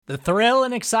The thrill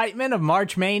and excitement of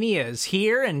March Mania is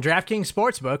here, and DraftKings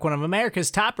Sportsbook, one of America's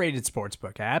top-rated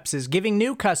sportsbook apps, is giving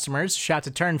new customers a shot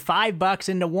to turn $5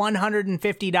 into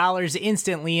 $150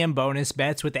 instantly in bonus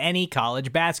bets with any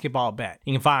college basketball bet.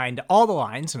 You can find all the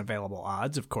lines and available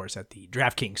odds, of course, at the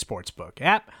DraftKings Sportsbook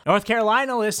app. North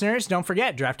Carolina listeners, don't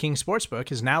forget, DraftKings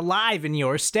Sportsbook is now live in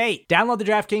your state. Download the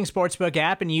DraftKings Sportsbook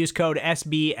app and use code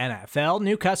SBNFL.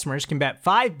 New customers can bet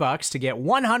 $5 to get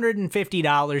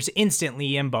 $150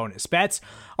 instantly in bonus bets,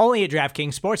 only at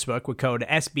DraftKings Sportsbook with code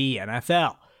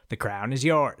SBNFL. The crown is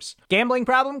yours. Gambling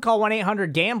problem? Call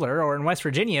 1-800-GAMBLER, or in West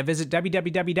Virginia, visit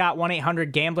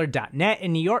www.1800gambler.net.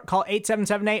 In New York, call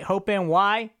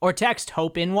 877-8-HOPE-NY or text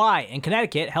HOPE-NY. In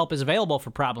Connecticut, help is available for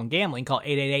problem gambling. Call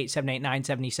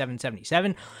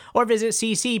 888-789-7777 or visit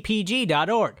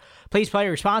ccpg.org. Please play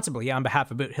responsibly on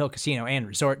behalf of Boot Hill Casino and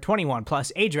Resort. 21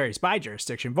 plus, age varies by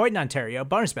jurisdiction. Void in Ontario.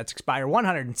 Bonus bets expire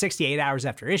 168 hours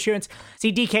after issuance.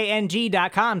 See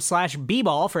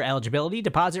dkng.com/bball for eligibility,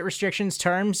 deposit restrictions,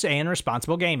 terms, and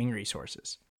responsible gaming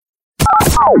resources.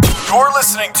 You're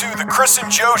listening to The Chris and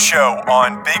Joe Show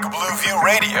on Big Blue View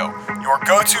Radio, your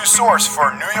go-to source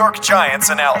for New York Giants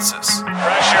analysis.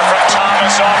 Pressure from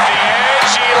Thomas off the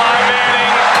edge. Eli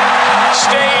Manning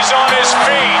stays on his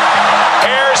feet.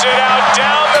 Airs it out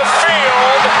down the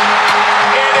field.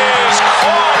 It is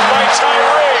caught by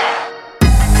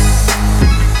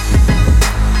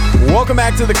Tyree. Welcome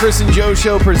back to the Chris and Joe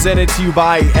Show, presented to you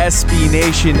by SB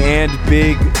Nation and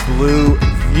Big Blue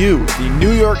View. The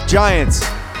New York Giants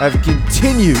have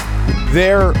continued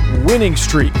their winning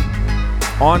streak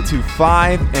on to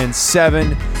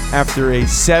 5-7 after a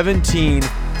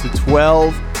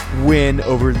 17-12 win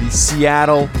over the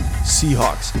Seattle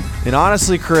Seahawks. And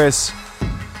honestly, Chris,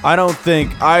 I don't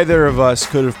think either of us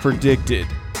could have predicted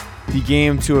the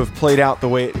game to have played out the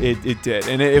way it did.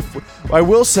 And if I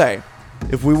will say,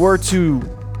 if we were to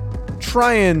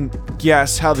try and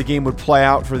guess how the game would play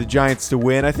out for the Giants to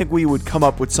win, I think we would come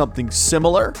up with something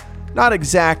similar. Not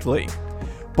exactly,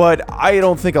 but I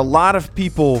don't think a lot of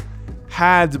people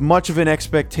had much of an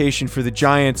expectation for the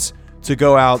Giants to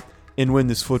go out and win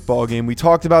this football game. We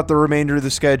talked about the remainder of the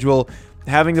schedule,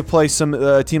 having to play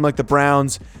a team like the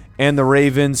Browns and the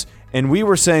Ravens, and we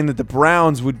were saying that the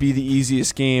Browns would be the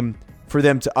easiest game for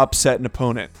them to upset an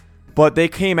opponent. But they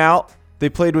came out, they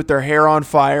played with their hair on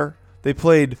fire, they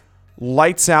played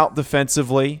lights out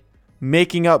defensively,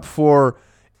 making up for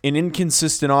an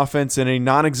inconsistent offense and a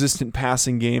non-existent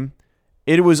passing game.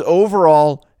 It was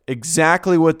overall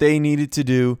exactly what they needed to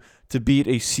do to beat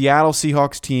a Seattle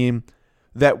Seahawks team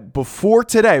that before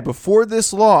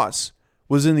this loss,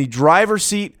 was in the driver's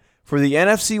seat for the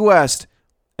NFC West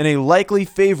and a likely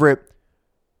favorite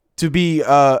to be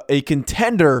a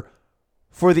contender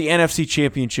for the NFC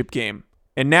Championship game.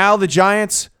 And now the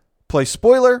Giants play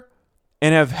spoiler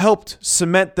and have helped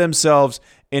cement themselves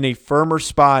in a firmer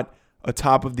spot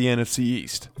atop of the NFC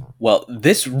East. Well,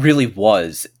 this really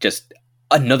was just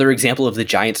another example of the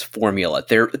Giants' formula.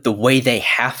 The way they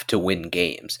have to win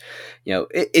games. You know,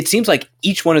 it seems like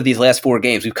each one of these last four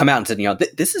games, we've come out and said,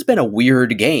 this has been a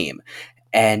weird game.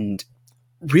 And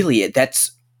really,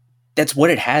 that's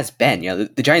what it has been.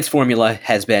 The Giants' formula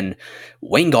has been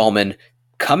Wayne Gallman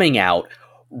coming out,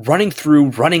 running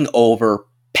through, running over,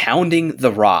 pounding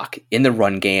the rock in the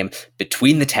run game,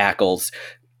 between the tackles,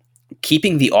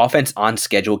 keeping the offense on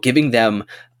schedule, giving them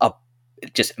a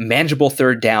just manageable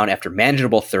third down after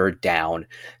manageable third down.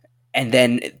 And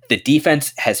then the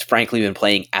defense has frankly been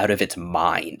playing out of its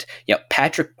mind.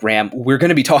 Patrick Graham, we're going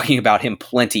to be talking about him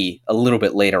plenty a little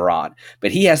bit later on,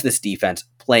 but he has this defense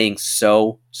playing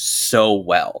so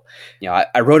well.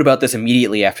 I wrote about this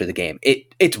immediately after the game.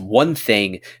 It's one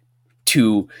thing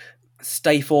to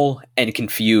stifle and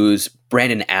confuse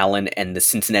Brandon Allen and the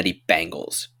Cincinnati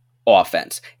Bengals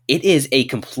offense. It is a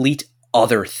complete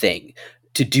other thing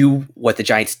to do what the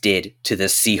Giants did to the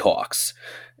Seahawks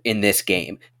in this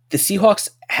game. The Seahawks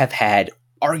have had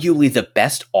arguably the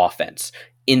best offense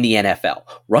in the NFL.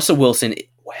 Russell Wilson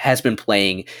has been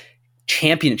playing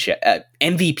championship,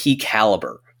 MVP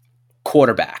caliber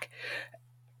quarterback,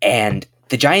 and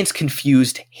the Giants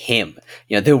confused him.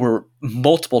 There were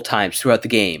multiple times throughout the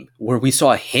game where we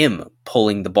saw him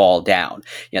pulling the ball down.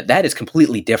 That is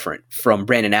completely different from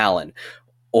Brandon Allen,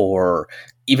 or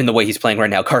even the way he's playing right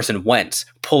now, Carson Wentz,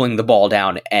 pulling the ball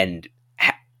down and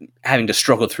having to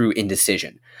struggle through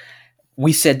indecision.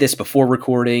 We said this before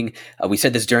recording. We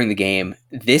said this during the game.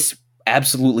 This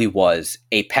absolutely was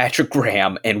a Patrick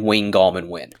Graham and Wayne Gallman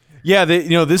win. Yeah,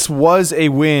 this was a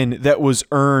win that was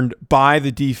earned by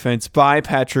the defense, by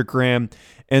Patrick Graham,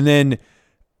 and then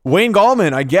Wayne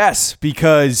Gallman, I guess,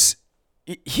 because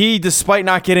he, despite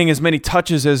not getting as many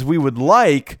touches as we would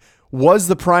like, was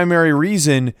the primary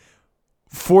reason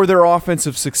for their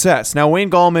offensive success. Now, Wayne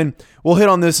Gallman, we'll hit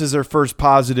on this as our first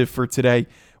positive for today.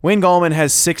 Wayne Gallman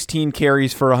has 16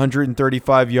 carries for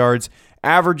 135 yards,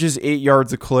 averages 8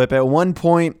 yards a clip. At one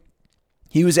point,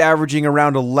 he was averaging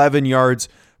around 11 yards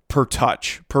per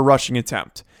touch, per rushing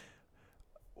attempt.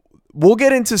 We'll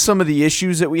get into some of the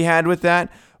issues that we had with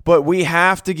that, but we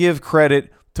have to give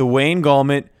credit to Wayne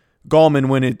Gallman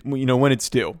when it's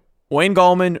due. Wayne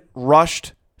Gallman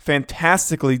rushed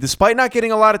fantastically, despite not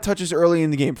getting a lot of touches early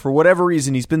in the game. For whatever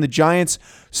reason, he's been the Giants'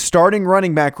 starting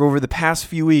running back over the past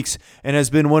few weeks and has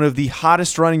been one of the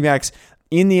hottest running backs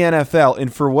in the NFL.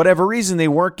 And for whatever reason, they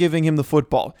weren't giving him the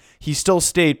football. He still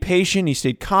stayed patient. He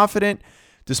stayed confident.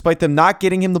 Despite them not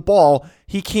getting him the ball,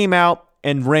 he came out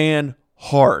and ran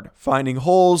hard, finding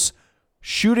holes,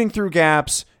 shooting through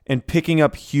gaps, and picking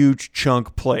up huge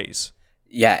chunk plays.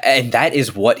 Yeah, and that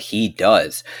is what he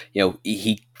does.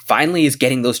 He finally is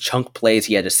getting those chunk plays.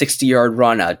 He had a 60-yard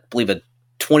run, I believe a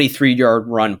 23-yard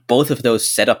run. Both of those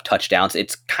set up touchdowns.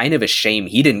 It's kind of a shame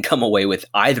he didn't come away with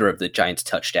either of the Giants'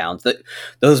 touchdowns.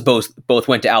 Those both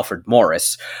went to Alfred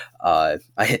Morris. I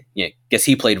guess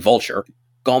he played vulture.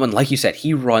 Gallman, like you said,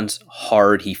 he runs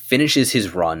hard. He finishes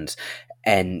his runs.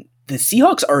 And the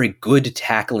Seahawks are a good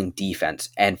tackling defense.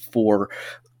 And for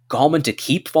Gallman to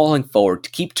keep falling forward,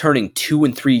 to keep turning 2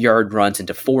 and 3 yard runs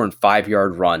into 4 and 5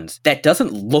 yard runs, that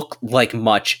doesn't look like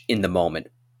much in the moment,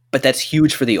 but that's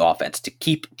huge for the offense to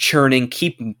keep churning,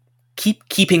 keeping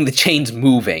the chains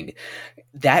moving.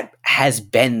 That has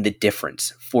been the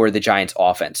difference for the Giants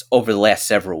offense over the last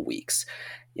several weeks.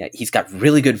 He's got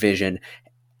really good vision,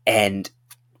 and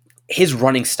his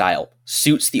running style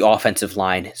suits the offensive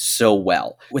line so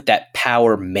well. With that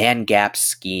power man gap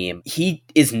scheme, he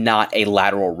is not a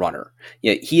lateral runner.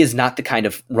 He is not the kind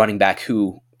of running back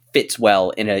who fits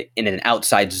well in an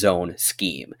outside zone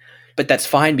scheme. But that's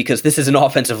fine because this is an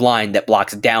offensive line that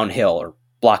blocks downhill or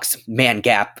blocks man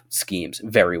gap schemes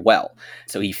very well.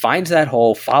 So he finds that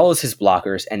hole, follows his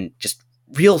blockers, and just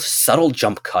real subtle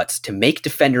jump cuts to make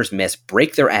defenders miss,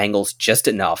 break their angles just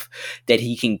enough that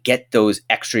he can get those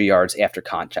extra yards after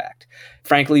contact.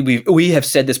 Frankly, we have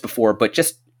said this before, but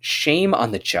just shame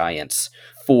on the Giants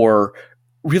for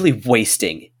really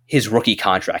wasting his rookie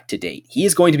contract to date. He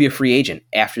is going to be a free agent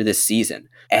after this season,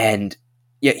 and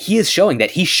yet he is showing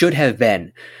that he should have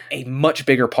been a much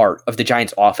bigger part of the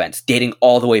Giants offense dating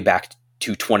all the way back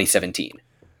to 2017.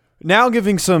 Now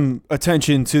giving some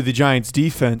attention to the Giants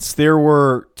defense, there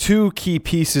were two key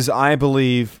pieces, I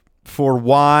believe, for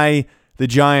why the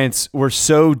Giants were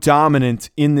so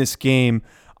dominant in this game.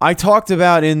 I talked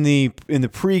about in the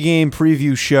pregame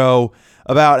preview show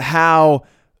about how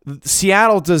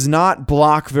Seattle does not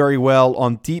block very well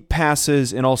on deep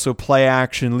passes and also play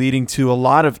action, leading to a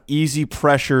lot of easy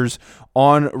pressures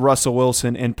on Russell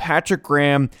Wilson, and Patrick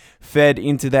Graham fed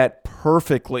into that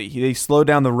perfectly. They slowed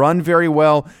down the run very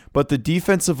well, but the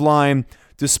defensive line,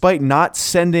 despite not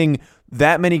sending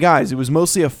that many guys, it was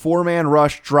mostly a 4-man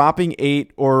rush, dropping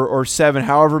 8 or 7,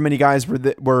 however many guys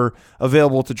were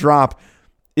available to drop.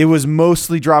 It was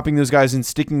mostly dropping those guys and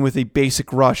sticking with a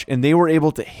basic rush, and they were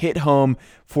able to hit home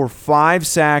for 5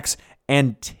 sacks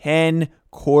and 10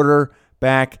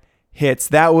 quarterback hits.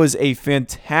 That was a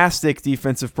fantastic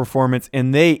defensive performance,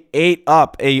 and they ate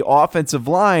up a offensive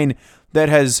line that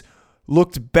has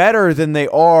looked better than they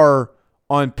are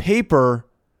on paper,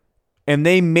 and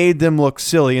they made them look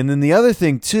silly. And then the other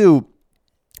thing, too,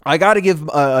 I got to give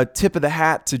a tip of the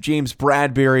hat to James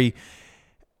Bradberry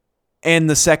and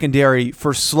the secondary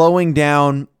for slowing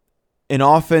down an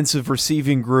offensive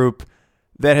receiving group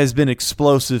that has been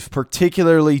explosive,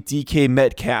 particularly DK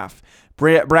Metcalf.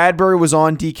 Bradberry was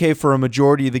on DK for a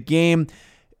majority of the game.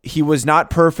 He was not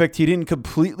perfect. He didn't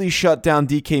completely shut down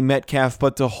DK Metcalf,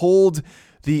 but to hold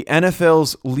the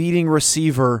NFL's leading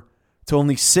receiver to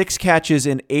only 6 catches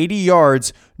and 80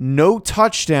 yards, no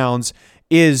touchdowns,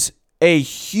 is a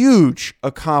huge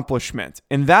accomplishment.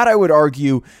 And that, I would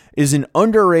argue, is an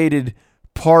underrated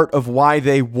part of why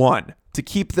they won. To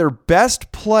keep their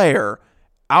best player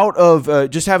out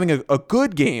of just having a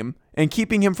good game and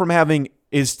keeping him from having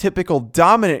his typical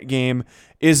dominant game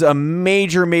is a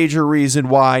major, major reason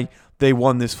why they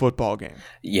won this football game.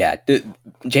 Yeah,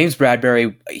 James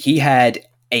Bradberry, he had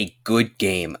a good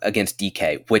game against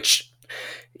DK, which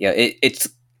it's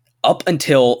up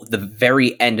until the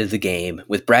very end of the game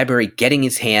with Bradberry getting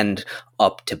his hand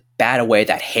up to bat away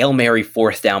that Hail Mary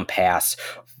 4th down pass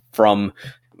from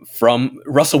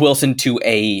Russell Wilson to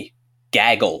a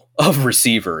gaggle of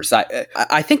receivers.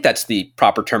 I think that's the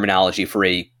proper terminology for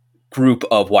a group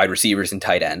of wide receivers and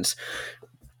tight ends.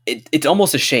 it's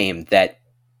almost a shame that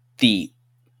the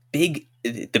big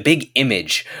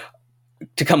image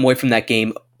to come away from that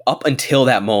game up until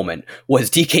that moment was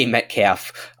DK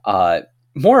Metcalf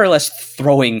more or less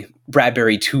throwing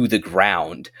Bradbury to the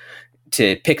ground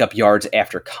to pick up yards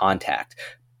after contact,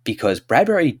 because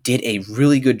Bradbury did a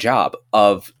really good job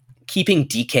of keeping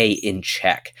DK in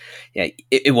check.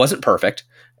 It wasn't perfect.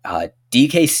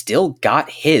 DK still got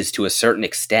his to a certain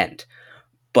extent,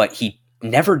 but he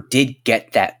never did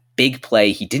get that big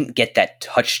play. He didn't get that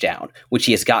touchdown, which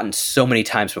he has gotten so many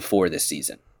times before this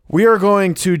season. We are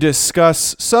going to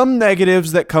discuss some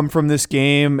negatives that come from this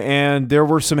game, and there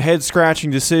were some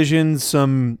head-scratching decisions,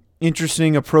 some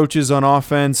interesting approaches on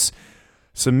offense,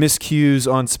 some miscues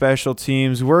on special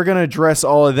teams. We're going to address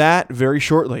all of that very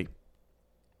shortly.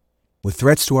 With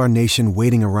threats to our nation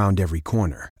waiting around every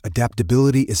corner,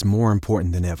 adaptability is more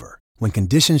important than ever. When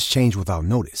conditions change without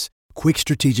notice, quick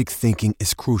strategic thinking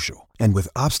is crucial. And with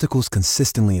obstacles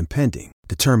consistently impending,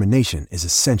 determination is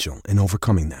essential in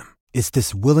overcoming them. It's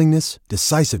this willingness,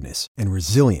 decisiveness, and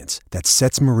resilience that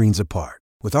sets Marines apart.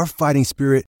 With our fighting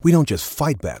spirit, we don't just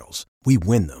fight battles, we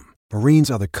win them.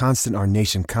 Marines are the constant our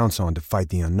nation counts on to fight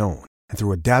the unknown. And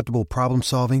through adaptable problem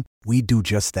solving, we do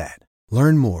just that.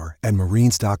 Learn more at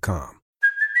marines.com.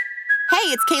 Hey,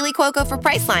 it's Kaylee Cuoco for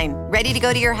Priceline. Ready to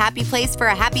go to your happy place for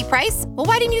a happy price? Well,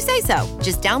 why didn't you say so?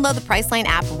 Just download the Priceline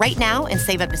app right now and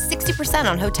save up to 60%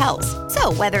 on hotels.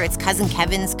 So whether it's Cousin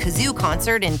Kevin's Kazoo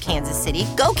Concert in Kansas City,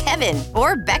 go Kevin,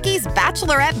 or Becky's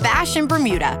Bachelorette Bash in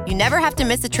Bermuda, you never have to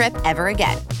miss a trip ever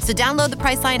again. So download the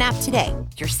Priceline app today.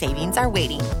 Your savings are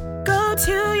waiting. Go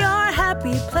to your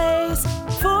happy place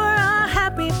for a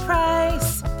happy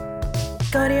price.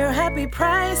 Go to your happy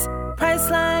price,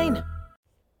 Priceline.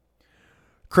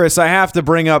 Chris, I have to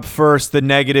bring up first the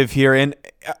negative here, and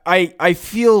I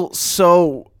feel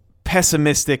so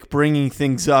pessimistic bringing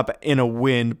things up in a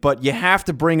win, but you have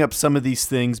to bring up some of these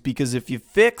things, because if you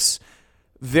fix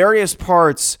various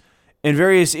parts and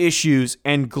various issues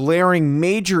and glaring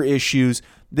major issues,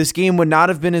 this game would not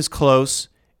have been as close.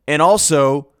 And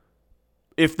also,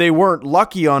 if they weren't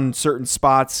lucky on certain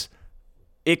spots,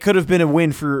 it could have been a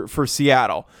win for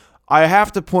Seattle. I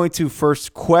have to point to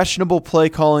first questionable play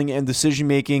calling and decision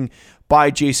making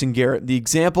by Jason Garrett. The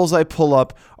examples I pull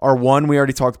up are one we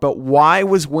already talked about. Why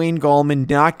was Wayne Gallman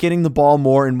not getting the ball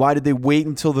more, and why did they wait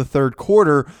until the third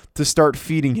quarter to start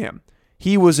feeding him?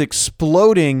 He was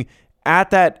exploding at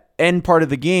that end part of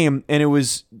the game, and it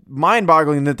was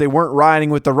mind-boggling that they weren't riding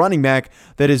with the running back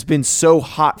that has been so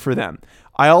hot for them.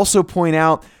 I also point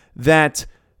out that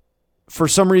for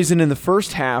some reason in the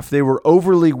first half, they were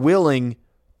overly willing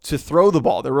to throw the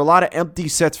ball. There were a lot of empty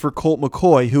sets for Colt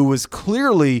McCoy, who was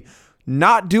clearly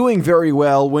not doing very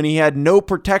well when he had no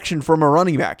protection from a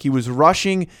running back. He was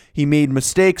rushing. He made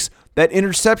mistakes. That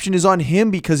interception is on him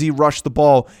because he rushed the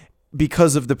ball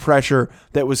because of the pressure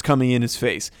that was coming in his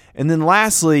face. And then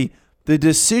lastly, the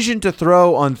decision to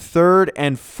throw on 3rd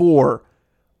and 4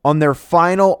 on their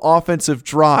final offensive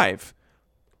drive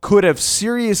could have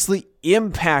seriously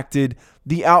impacted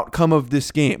the outcome of this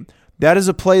game. That is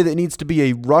a play that needs to be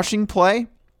a rushing play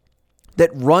that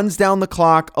runs down the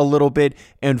clock a little bit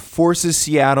and forces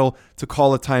Seattle to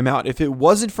call a timeout. If it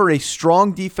wasn't for a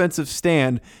strong defensive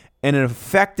stand and an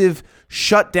effective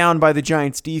shutdown by the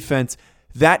Giants defense,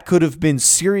 that could have been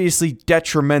seriously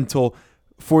detrimental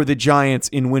for the Giants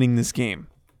in winning this game.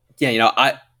 Yeah,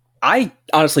 I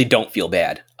honestly don't feel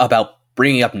bad about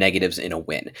bringing up negatives in a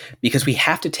win, because we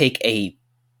have to take a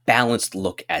balanced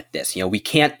look at this. We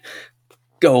can't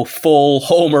go full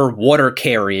homer water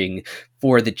carrying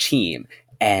for the team.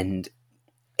 And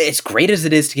as great as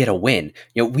it is to get a win,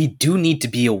 we do need to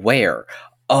be aware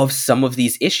of some of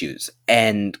these issues.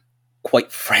 And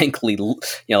quite frankly,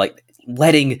 like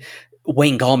letting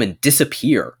Wayne Gallman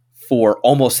disappear for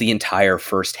almost the entire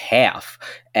first half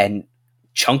and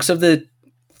chunks of the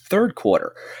third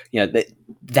quarter,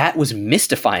 that was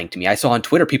mystifying to me. I saw on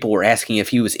Twitter people were asking if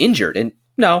he was injured, and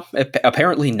no,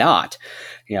 apparently not.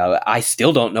 I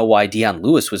still don't know why Dion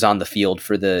Lewis was on the field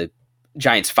for the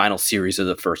Giants' final series of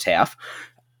the first half.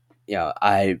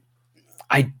 I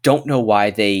don't know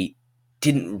why they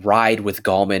didn't ride with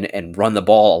Gallman and run the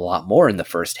ball a lot more in the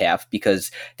first half,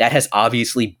 because that has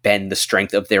obviously been the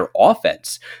strength of their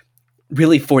offense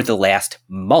really for the last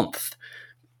month,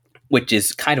 which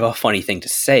is kind of a funny thing to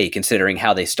say considering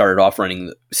how they started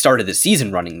the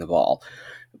season running the ball.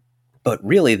 But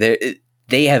really,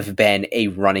 they have been a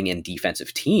running and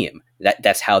defensive team.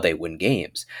 That's how they win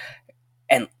games.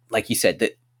 And like you said,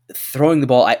 throwing the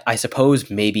ball, I suppose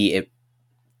maybe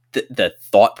the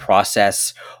thought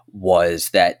process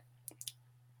was that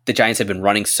the Giants have been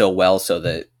running so well, so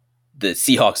the the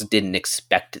Seahawks didn't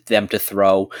expect them to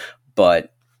throw.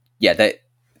 But yeah,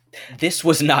 this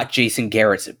was not Jason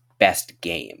Garrett's best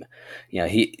game.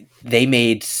 They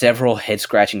made several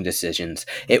head-scratching decisions.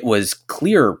 It was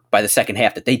clear by the second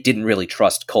half that they didn't really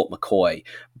trust Colt McCoy,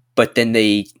 but then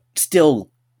they still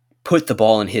put the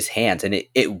ball in his hands, and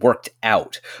it worked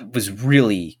out. It was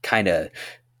really kind of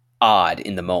odd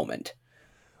in the moment.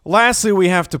 Lastly, we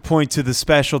have to point to the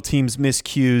special teams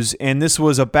miscues, and this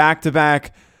was a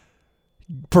back-to-back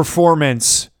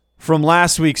performance from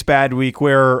last week's bad week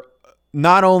where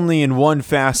not only in one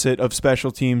facet of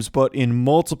special teams, but in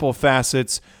multiple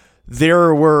facets,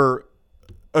 there were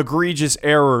egregious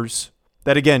errors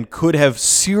that, again, could have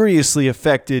seriously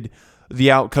affected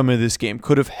the outcome of this game,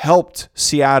 could have helped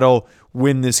Seattle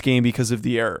win this game because of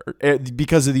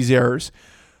these errors.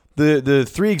 The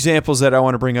three examples that I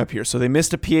want to bring up here. So they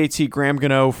missed a PAT. Graham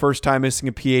Gano, first time missing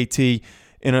a PAT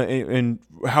in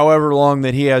however long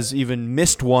that he has even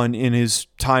missed one in his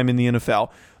time in the NFL.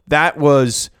 That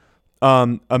was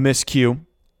a miscue.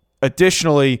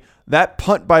 Additionally, that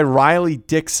punt by Riley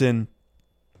Dixon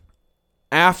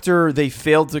after they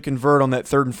failed to convert on that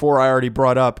 3rd and 4 I already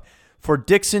brought up, for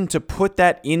Dixon to put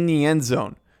that in the end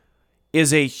zone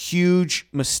is a huge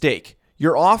mistake.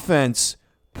 Your offense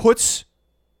puts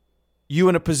you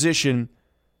in a position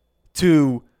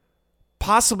to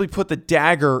possibly put the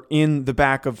dagger in the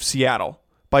back of Seattle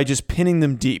by just pinning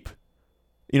them deep.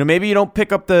 Maybe you don't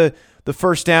pick up the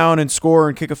first down and score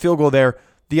and kick a field goal there.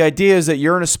 The idea is that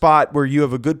you're in a spot where you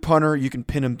have a good punter, you can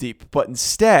pin him deep. But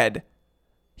instead,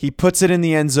 he puts it in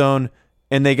the end zone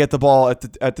and they get the ball at the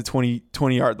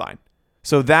 20-yard line.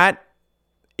 So that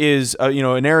is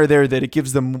an error there that it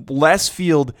gives them less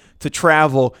field to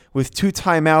travel with 2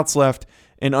 timeouts left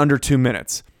in under 2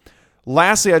 minutes.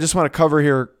 Lastly, I just want to cover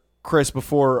here, Chris,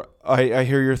 before I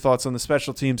hear your thoughts on the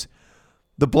special teams.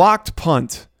 The blocked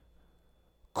punt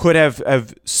could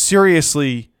have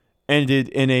seriously ended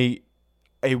in a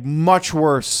much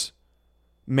worse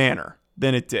manner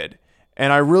than it did.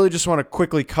 And I really just want to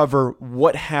quickly cover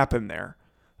what happened there.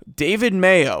 David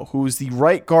Mayo, who is the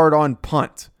right guard on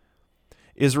punt,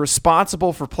 is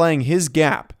responsible for playing his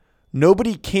gap.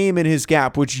 Nobody came in his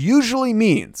gap, which usually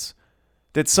means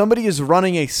that somebody is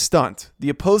running a stunt. The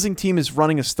opposing team is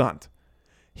running a stunt.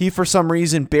 He, for some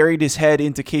reason, buried his head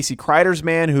into Casey Kreider's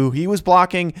man, who he was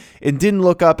blocking, and didn't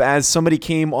look up as somebody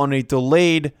came on a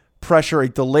delayed pressure, a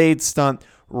delayed stunt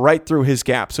right through his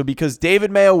gap. So because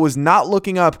David Mayo was not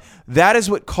looking up, that is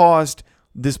what caused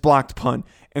this blocked punt.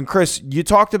 And Chris, you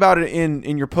talked about it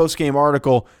in your post-game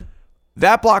article.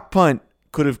 That blocked punt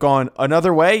could have gone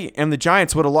another way, and the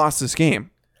Giants would have lost this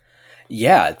game.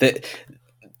 Yeah,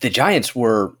 the Giants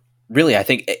were really, I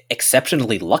think,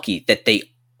 exceptionally lucky that they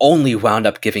only wound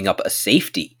up giving up a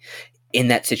safety in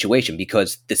that situation,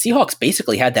 because the Seahawks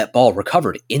basically had that ball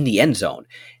recovered in the end zone.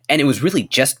 And it was really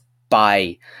just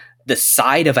by the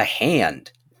side of a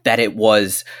hand that it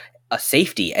was a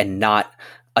safety and not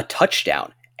a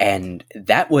touchdown. And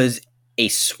that was a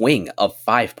swing of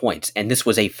 5 points. And this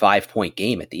was a 5-point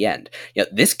game at the end.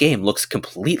 This game looks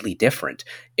completely different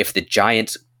if the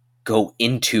Giants go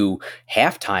into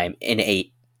halftime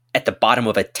at the bottom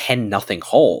of a 10-0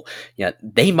 hole.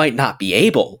 They might not be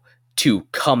able to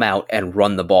come out and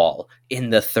run the ball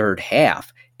in the third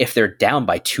half. If they're down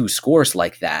by 2 scores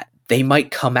like that, they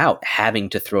might come out having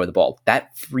to throw the ball.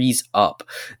 That frees up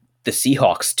the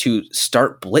Seahawks to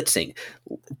start blitzing,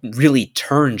 really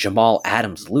turn Jamal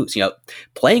Adams loose.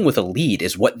 Playing with a lead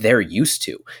is what they're used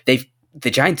to. The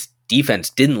Giants defense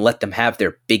didn't let them have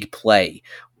their big play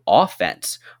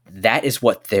offense. That is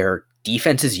what their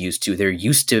defense is used to. They're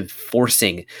used to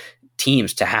forcing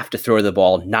teams to have to throw the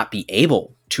ball, not be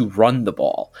able to run the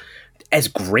ball. As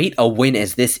great a win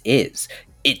as this is,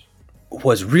 it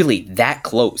was really that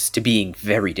close to being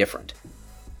very different.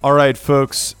 All right,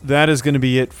 folks, that is going to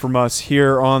be it from us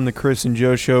here on the Chris and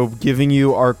Joe Show, giving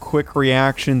you our quick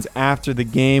reactions after the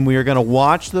game. We are going to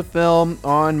watch the film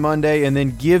on Monday and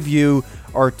then give you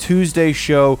our Tuesday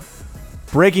show,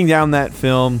 breaking down that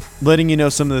film, letting you know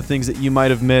some of the things that you might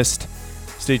have missed.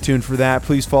 Stay tuned for that.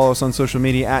 Please follow us on social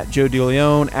media at Joe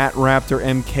DeLeon, at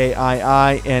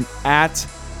RaptorMKII, and at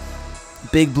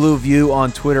Big Blue View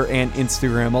on Twitter and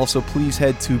Instagram. Also, please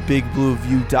head to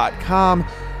bigblueview.com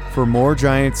for more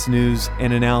Giants news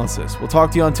and analysis. We'll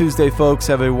talk to you on Tuesday, folks.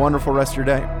 Have a wonderful rest of your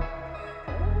day.